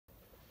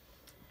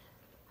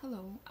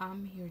Hello,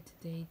 I'm here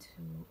today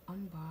to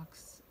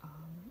unbox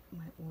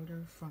my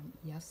order from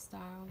Yes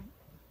Style.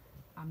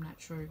 I'm not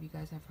sure if you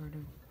guys have heard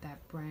of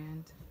that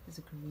brand. It's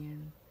a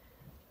Korean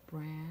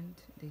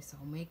brand. They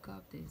sell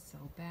makeup, they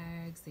sell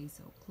bags, they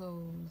sell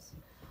clothes.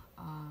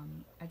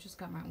 I just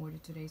got my order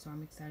today, so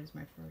I'm excited. It's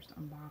my first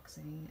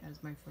unboxing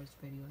as my first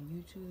video on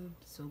YouTube,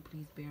 so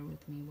please bear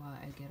with me while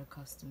I get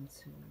accustomed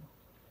to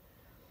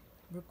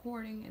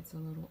recording. It's a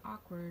little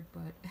awkward,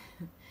 but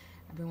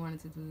I've been wanting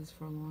to do this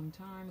for a long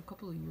time, a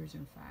couple of years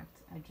in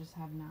fact. I just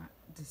have not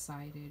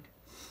decided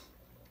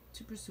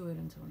to pursue it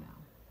until now.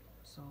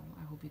 So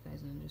I hope you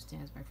guys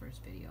understand. It's my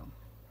first video.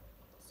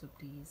 So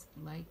please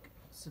like,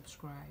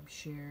 subscribe,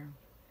 share,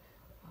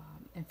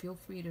 and feel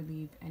free to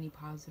leave any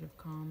positive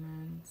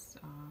comments.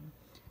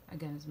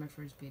 Again, it's my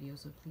first video,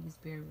 so please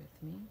bear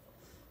with me.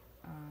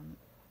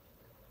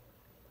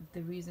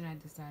 The reason I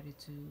decided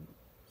to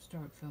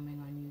start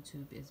filming on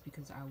YouTube is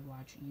because I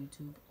watch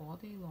YouTube all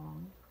day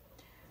long.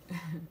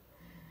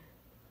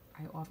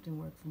 I often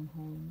work from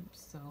home,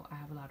 so I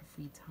have a lot of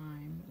free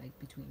time, like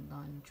between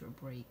lunch or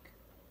break.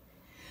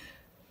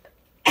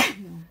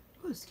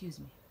 Oh, excuse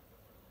me.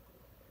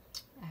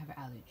 I have an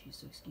allergy,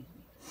 so excuse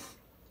me.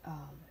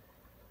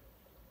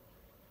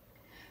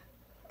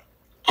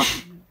 I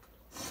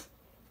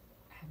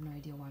have no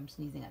idea why I'm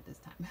sneezing at this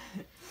time.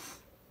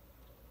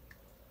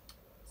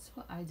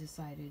 So I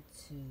decided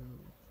to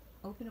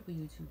open up a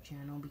YouTube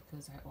channel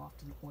because I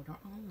often order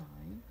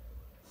online.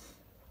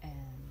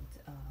 And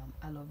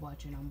I love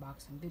watching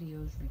unboxing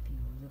videos,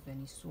 reviews of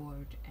any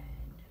sort,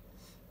 and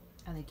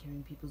I like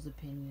hearing people's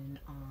opinion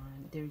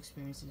on their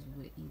experiences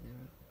with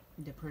either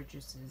the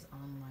purchases,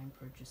 online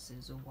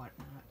purchases, or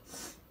whatnot.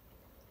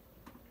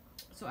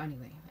 So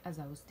anyway, as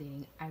I was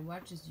stating, I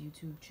watch this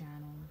YouTube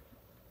channel.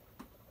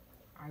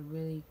 I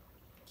really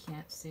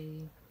can't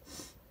say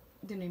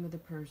the name of the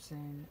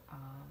person,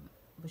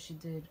 but she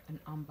did an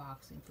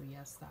unboxing for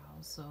Yes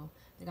Style, so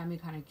they got me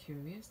kind of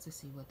curious to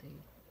see what they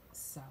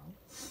sell.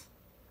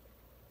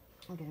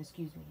 Again,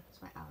 excuse me,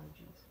 it's my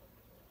allergies.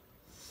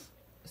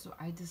 So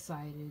I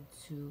decided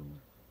to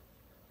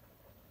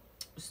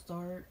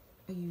start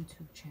a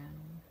YouTube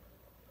channel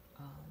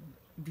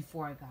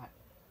before I got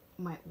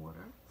my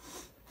order,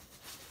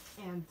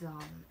 and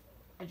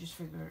I just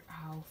figured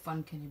how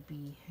fun can it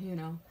be,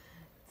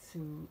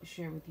 to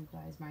share with you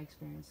guys my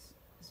experience.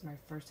 This is my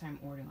first time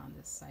ordering on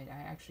this site.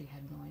 I actually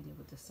had no idea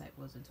what this site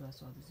was until I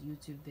saw this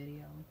YouTube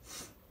video.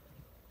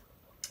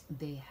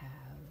 They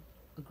have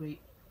a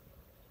great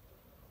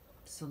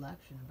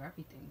selection of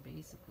everything,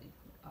 basically.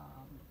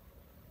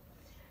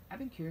 I've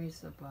been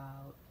curious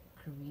about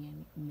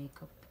Korean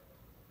makeup,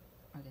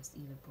 I guess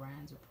either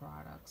brands or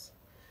products,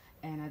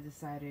 and I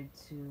decided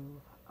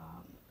to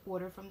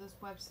order from this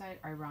website.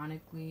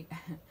 Ironically,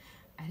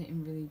 I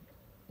didn't really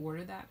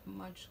order that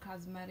much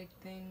cosmetic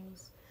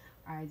things.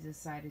 I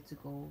decided to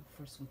go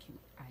for some cute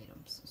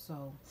items.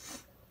 So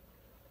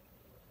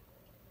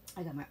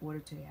I got my order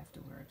today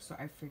after work, so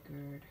I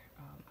figured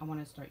I want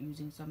to start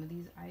using some of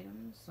these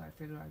items, so I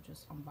figured I'd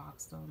just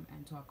unbox them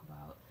and talk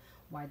about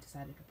why I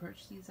decided to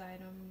purchase these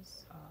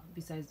items.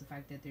 Besides the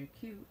fact that they're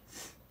cute,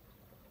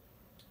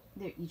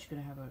 they're each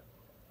going to have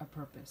a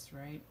purpose,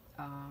 right?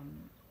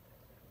 On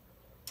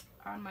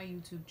my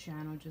YouTube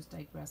channel, just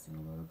digressing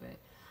a little bit,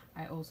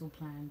 I also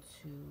plan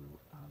to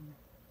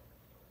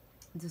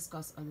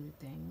discuss other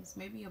things,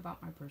 maybe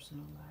about my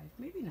personal life,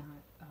 maybe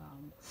not.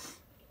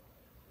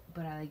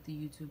 But I like the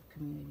YouTube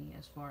community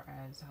as far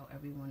as how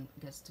everyone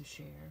gets to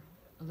share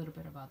a little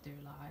bit about their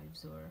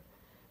lives or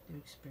their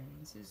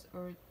experiences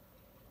or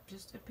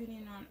just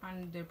opinion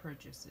on their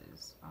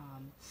purchases.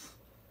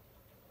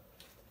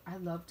 I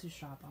love to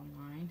shop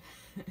online.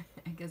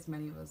 I guess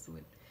many of us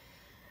would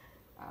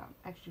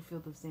actually feel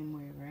the same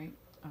way, right?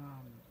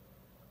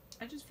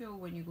 I just feel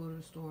when you go to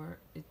the store,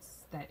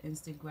 it's that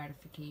instant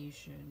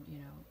gratification.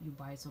 You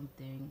buy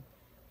something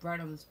right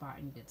on the spot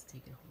and you get to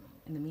take it home.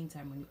 In the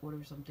meantime, when you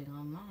order something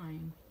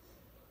online,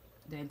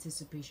 the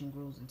anticipation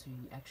grows until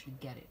you actually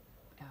get it.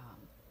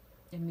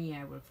 And me,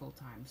 I work full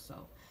time,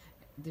 so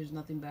there's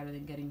nothing better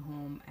than getting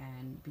home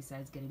and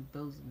besides getting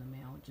bills in the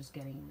mail, just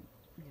getting,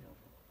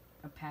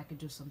 a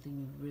package of something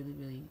you really,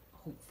 really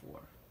hope for.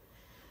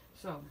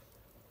 So,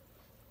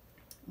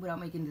 without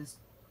making this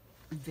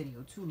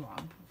video too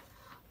long,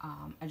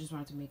 I just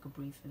wanted to make a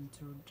brief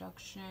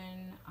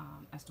introduction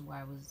as to why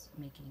I was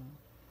making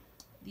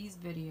these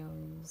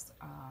videos.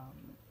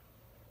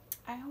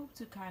 I hope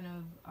to kind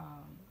of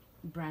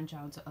branch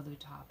out to other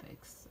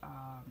topics.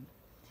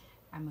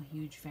 I'm a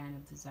huge fan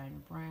of designer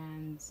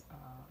brands.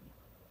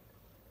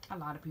 A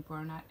lot of people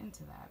are not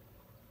into that,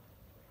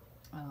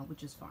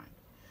 which is fine.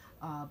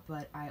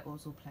 But I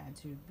also plan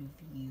to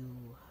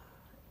review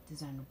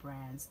designer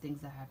brands,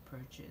 things that I have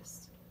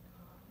purchased,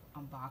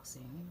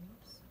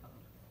 unboxings,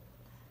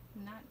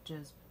 not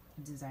just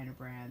designer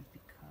brands,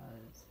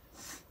 because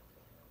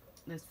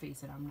let's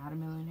face it, I'm not a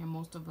millionaire.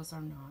 Most of us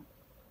are not.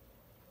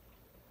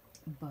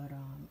 But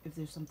if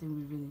there's something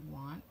we really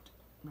want,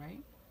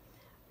 right,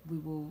 we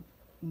will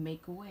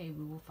make a way.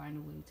 We will find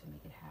a way to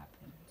make it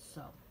happen.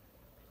 So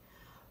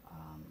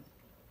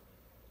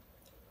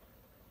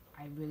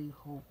I really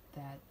hope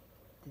that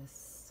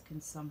this can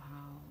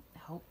somehow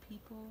help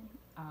people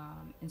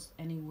in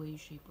any way,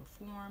 shape, or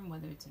form,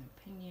 whether it's an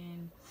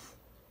opinion,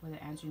 whether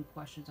answering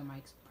questions on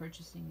my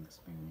purchasing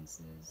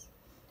experiences,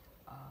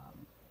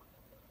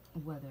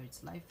 whether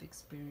it's life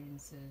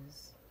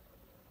experiences.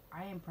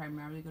 I am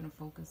primarily going to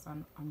focus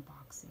on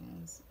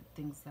unboxings,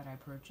 things that I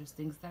purchase,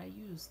 things that I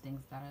use,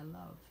 things that I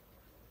love.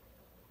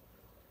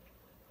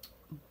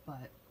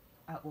 But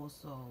I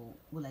also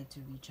would like to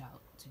reach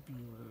out to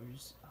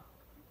viewers.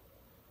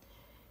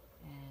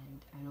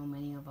 And I know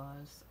many of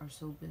us are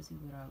so busy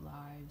with our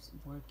lives,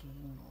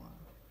 working, or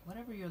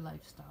whatever your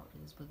lifestyle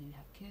is, whether you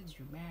have kids,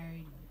 you're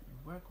married, you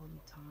work all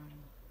the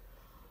time.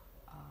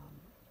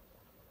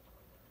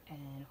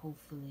 And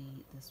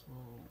hopefully this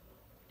will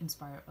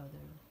inspire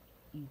other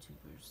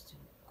YouTubers to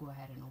go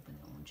ahead and open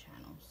their own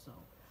channels. So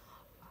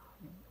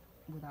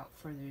without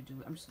further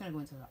ado, I'm just going to go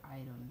into the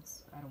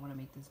items. I don't want to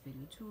make this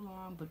video too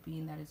long, but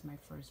being that it's my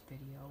first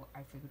video,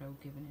 I figured I would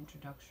give an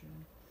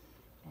introduction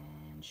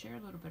and share a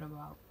little bit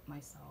about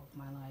myself,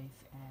 my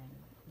life, and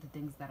the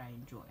things that I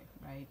enjoy,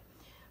 right?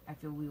 I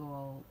feel we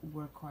all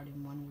work hard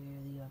in one way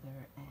or the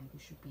other, and we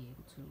should be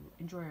able to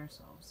enjoy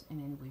ourselves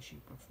in any way,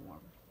 shape, or form.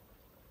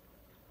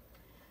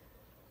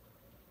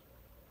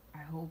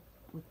 I hope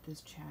with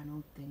this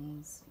channel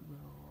things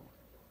will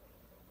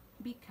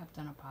be kept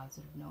on a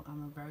positive note.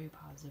 I'm a very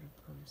positive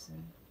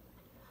person.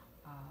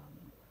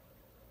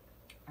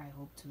 I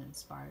hope to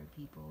inspire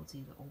people to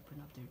either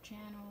open up their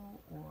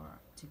channel or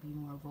to be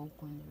more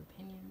vocal in their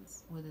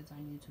opinions, whether it's on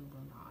YouTube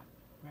or not,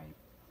 right?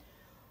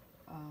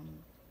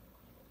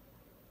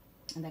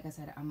 And like I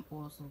said, I'm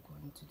also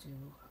going to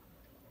do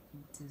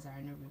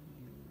designer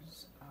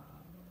reviews.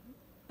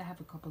 I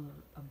have a couple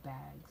of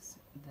bags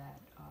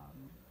that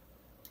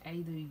I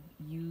either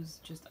use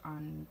just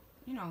on,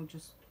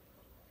 just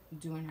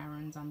doing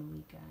errands on the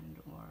weekend,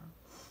 or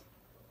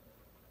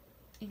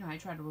I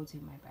try to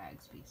rotate my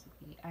bags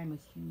basically. I'm a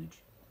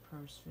huge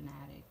purse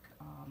fanatic.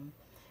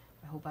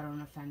 I hope I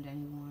don't offend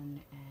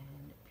anyone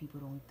and people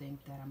don't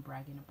think that I'm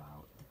bragging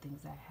about the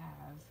things I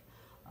have.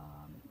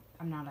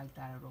 I'm not like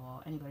that at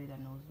all. Anybody that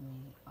knows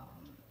me,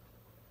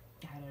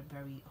 I had a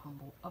very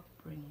humble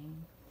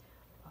upbringing.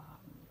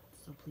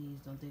 So please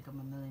don't think I'm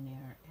a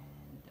millionaire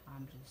and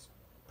I'm just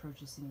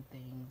purchasing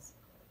things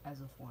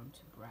as a form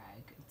to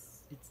brag.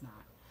 It's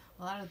not.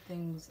 A lot of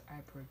things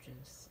I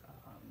purchase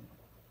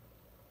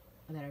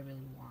that I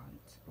really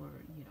want, or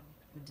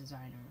a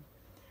designer.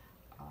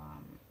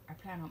 I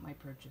plan out my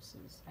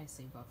purchases. I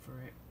save up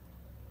for it.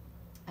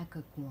 I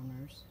cut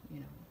corners,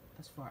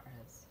 as far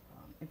as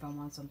if I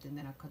want something,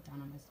 then I cut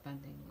down on my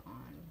spending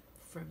on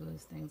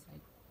frivolous things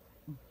like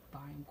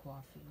buying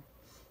coffee,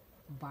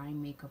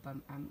 buying makeup.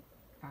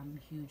 I'm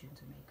huge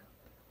into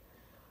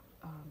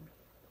makeup.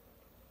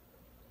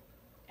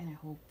 And I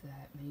hope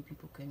that many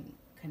people can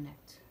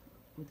connect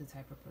with the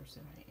type of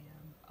person I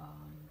am.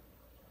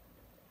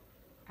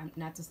 I'm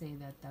not to say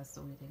that that's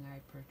the only thing I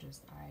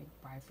purchased. I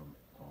buy from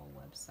all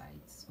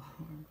websites,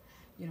 or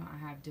I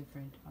have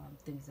different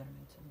things that I'm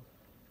into.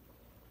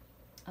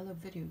 I love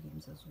video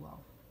games as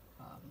well,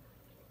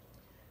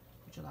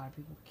 which a lot of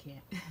people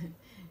can't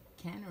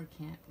can't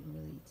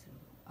relate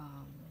to.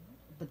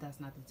 But that's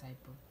not the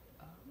type of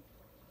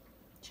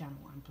channel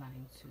I'm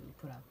planning to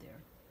put out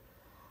there.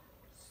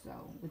 So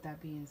with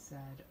that being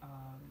said,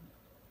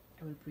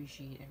 I would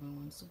appreciate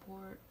everyone's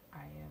support.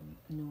 I am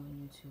new on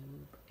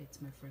YouTube.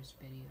 It's my first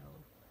video.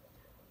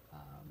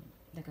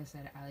 Like I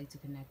said, I like to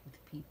connect with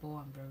people.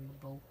 I'm very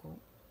vocal,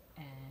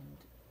 and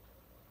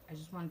I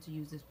just wanted to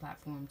use this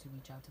platform to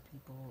reach out to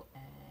people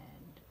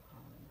and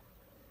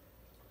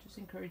just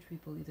encourage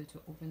people either to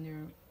open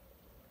their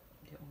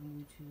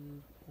own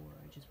YouTube, or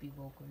just be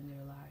vocal in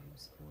their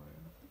lives, or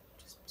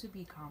just to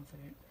be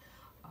confident,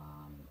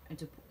 and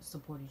to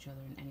support each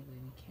other in any way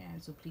we can.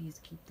 So please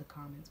keep the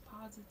comments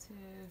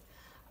positive.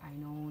 I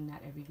know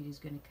not every video is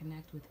going to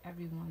connect with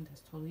everyone.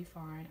 That's totally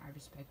fine. I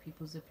respect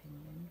people's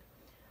opinion.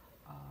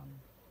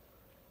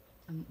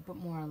 But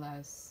more or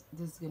less,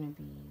 this is going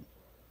to be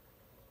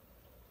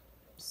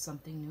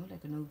something new,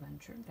 like a new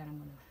venture that I'm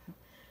going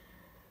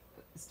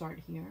to start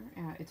here.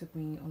 It took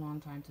me a long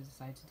time to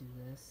decide to do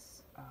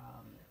this.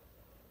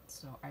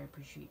 So I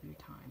appreciate your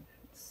time.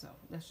 So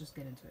let's just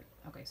get into it.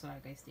 Okay, so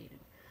like I stated,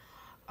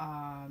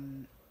 I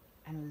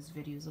know this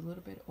video is a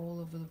little bit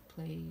all over the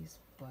place,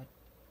 but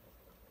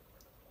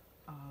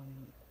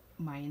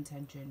my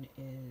intention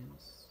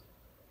is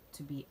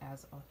to be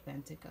as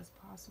authentic as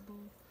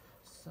possible.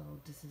 So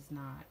this is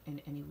not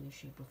in any way,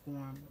 shape, or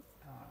form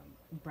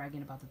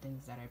bragging about the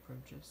things that I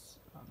purchase.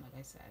 Like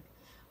I said,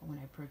 when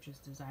I purchase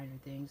designer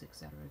things,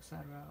 etc.,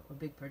 or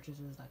big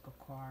purchases like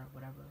a car,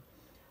 whatever,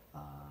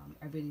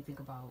 I really think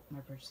about my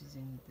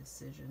purchasing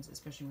decisions,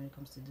 especially when it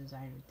comes to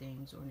designer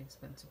things or an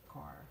expensive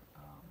car.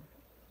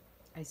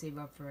 I save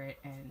up for it,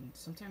 and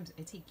sometimes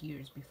it takes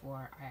years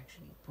before I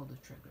actually pull the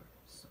trigger.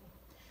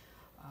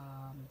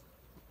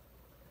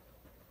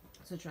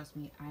 So trust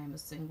me, I am a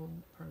single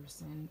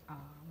person.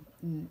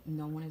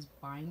 No one is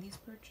buying these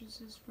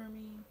purchases for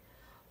me.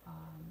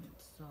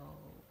 So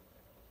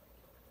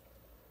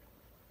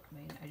I'm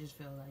I just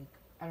feel like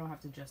I don't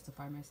have to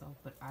justify myself,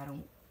 but I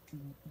don't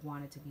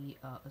want it to be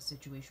a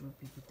situation where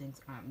people think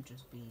I'm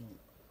just being,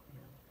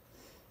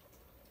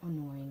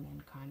 annoying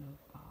and kind of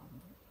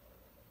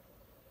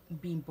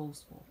being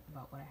boastful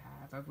about what I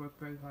have. I've worked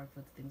very hard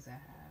for the things I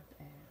have,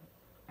 and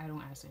I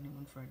don't ask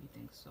anyone for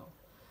anything. So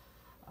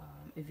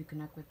if you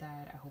connect with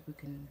that, I hope we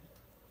can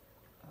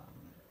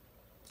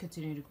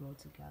continue to grow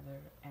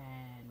together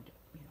and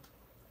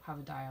have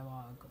a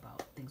dialogue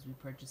about things we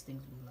purchase,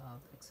 things we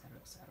love, etc.,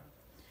 etc.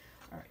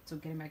 All right, so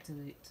getting back to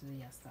the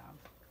Yes Style,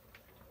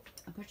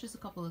 I purchased a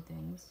couple of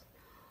things,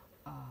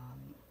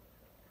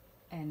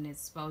 and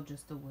it's spelled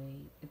just the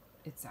way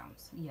it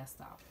sounds. Yes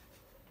Style,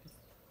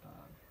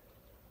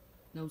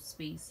 no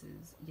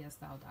spaces.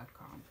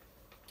 YesStyle.com.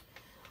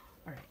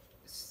 All right,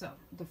 so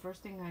the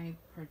first thing I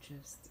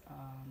purchased, I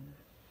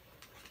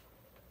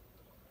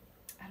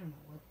don't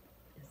know what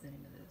is the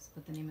name of this,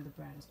 but the name of the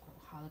brand is called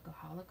Halika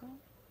Halika,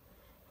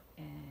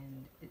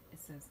 and it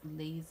says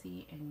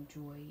Lazy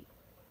Enjoy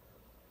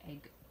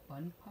Egg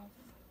Bun Puff.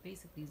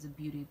 Basically, it's a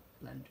beauty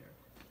blender.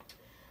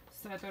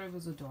 So I thought it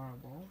was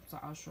adorable, so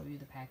I'll show you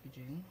the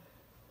packaging.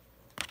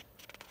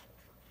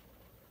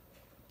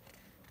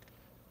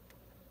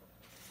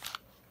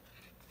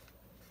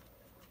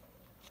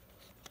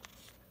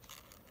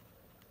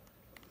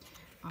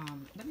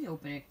 Let me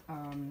open it.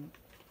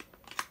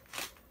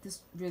 This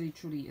really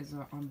truly is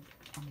a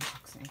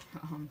unboxing.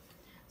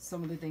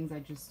 Some of the things I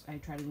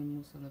try to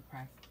remove some of the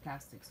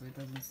plastic so it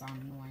doesn't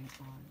sound annoying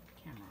on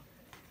camera.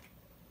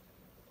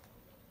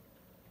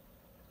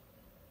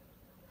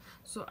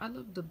 So I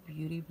love the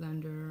beauty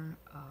blender.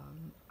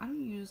 I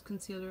don't use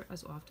concealer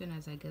as often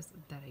as I guess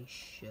that I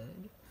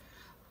should.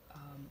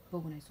 But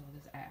when I saw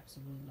this, I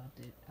absolutely loved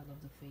it. I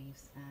love the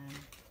face, and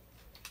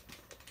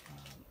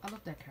I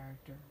love that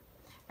character.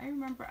 I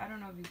remember, I don't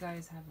know if you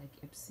guys have like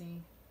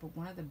Ipsy, but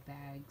one of the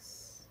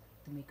bags,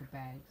 the makeup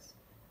bags,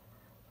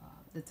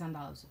 the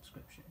 $10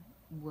 subscription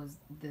was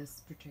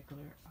this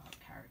particular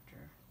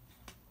character.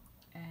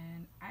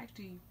 And I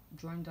actually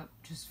joined up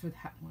just for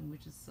that one,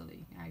 which is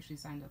silly. I actually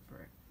signed up for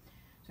it.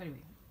 So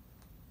anyway,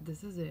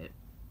 this is it.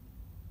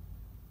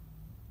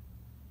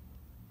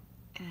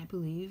 And I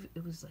believe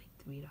it was like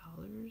 $3.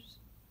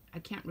 I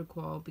can't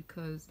recall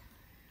because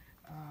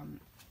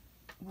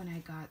when I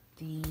got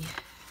the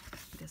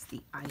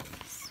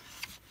items,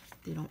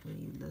 they don't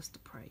really list the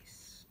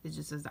price. It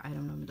just says the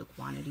item number, the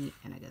quantity,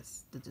 and I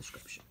guess the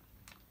description.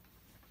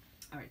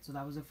 Alright, so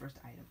that was the first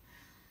item.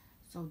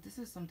 So this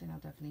is something I'll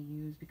definitely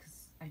use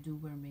because I do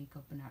wear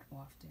makeup, but not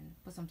often.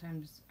 But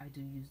sometimes I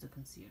do use the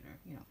concealer,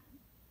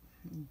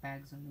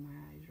 bags under my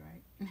eyes,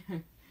 right?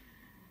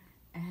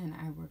 And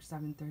I work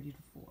 7:30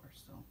 to 4,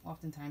 so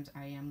oftentimes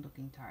I am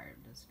looking tired,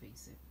 let's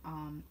face it.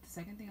 The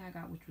second thing I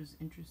got, which was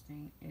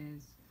interesting,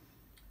 is,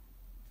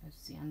 let's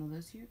see on the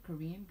list here,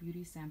 Korean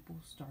Beauty Sample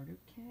Starter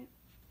Kit.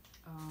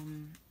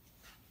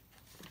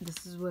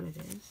 This is what it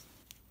is.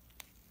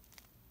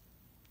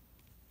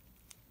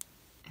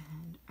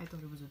 And I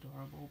thought it was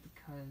adorable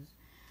because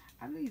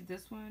I believe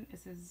this one, it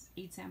says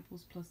 8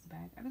 samples plus the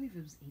bag. I believe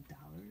it was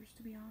 $8,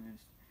 to be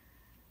honest.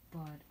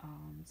 But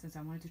since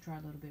I wanted to try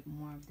a little bit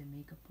more of the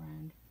makeup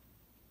brand,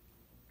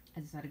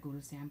 I decided to go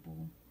to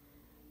sample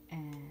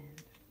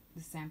and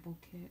the sample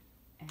kit,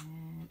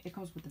 and it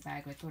comes with the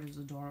bag. I thought it was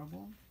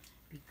adorable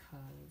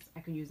because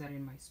I can use that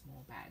in my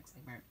small bags,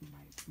 like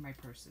my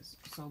purses.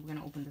 So we're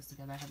gonna open this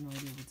together. I have no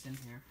idea what's in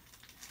here.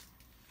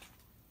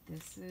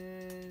 This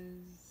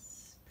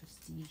is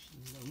Prestige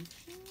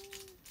Lotion.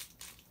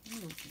 Let me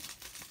open it.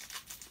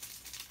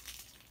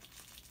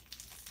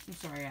 I'm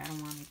sorry, I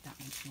don't want to make that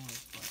much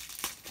noise, but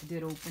I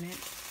did open it.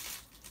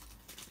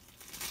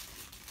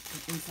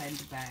 And inside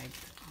the bag,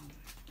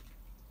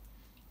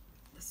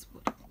 this is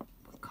what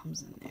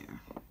comes in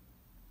there.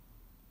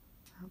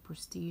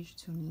 Prestige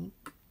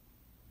Tonique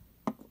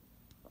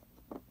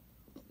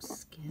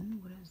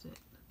Skin. What is it?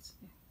 Let's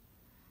see.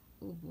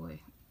 Oh boy,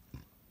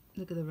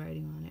 look at the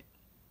writing on it.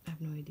 I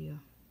have no idea.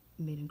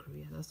 Made in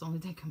Korea. That's the only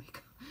thing I can make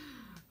up.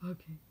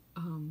 Okay.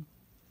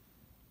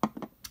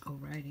 Oh,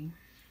 writing.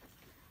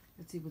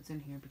 Let's see what's in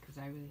here because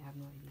I really have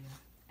no idea.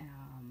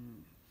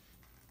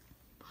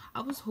 I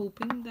was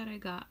hoping that I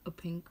got a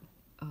pink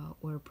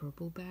or a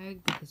purple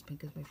bag because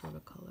pink is my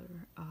favorite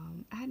color.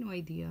 I had no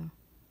idea.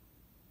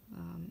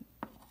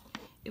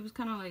 It was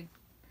kind of like,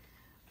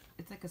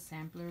 it's like a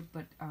sampler,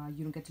 but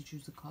you don't get to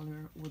choose the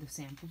color or the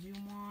samples you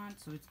want.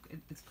 So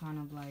it's kind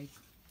of like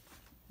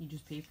you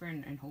just pay for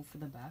it and hope for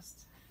the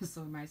best.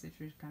 So my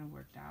situation kind of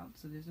worked out.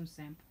 So there's some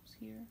samples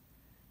here.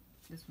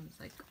 This one's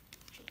like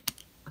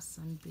a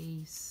sun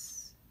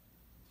base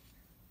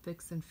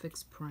fix and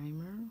fix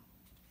primer.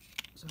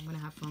 So I'm gonna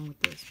have fun with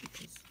this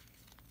because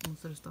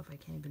most of the stuff I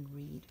can't even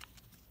read.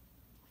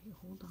 Wait,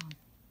 hold on.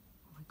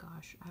 Oh my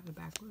gosh, I have it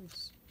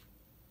backwards.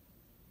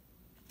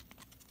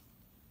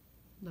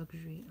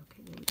 Luxury.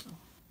 Okay, there we go.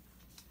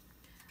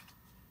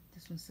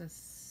 This one says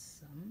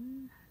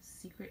some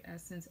Secret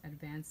Essence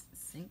Advanced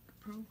Sync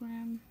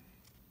Program.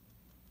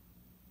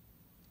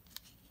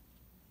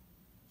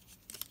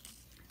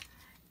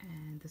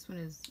 And this one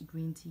is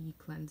Green Tea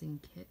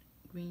Cleansing Kit,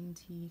 green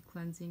tea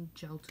cleansing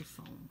gel to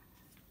foam.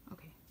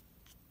 Okay.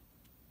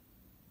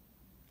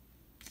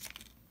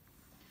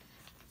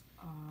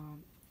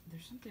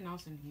 There's something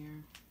else in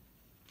here.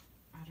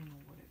 I don't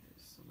know what it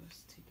is, so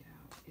let's take it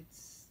out.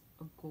 It's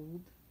a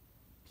gold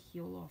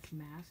peel off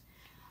mask.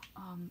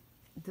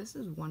 This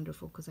is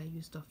wonderful because I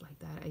use stuff like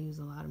that. I use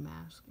a lot of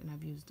masks, and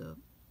I've used I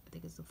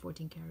think it's the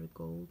 14 karat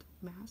gold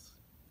mask,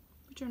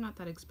 which are not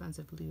that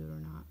expensive, believe it or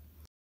not.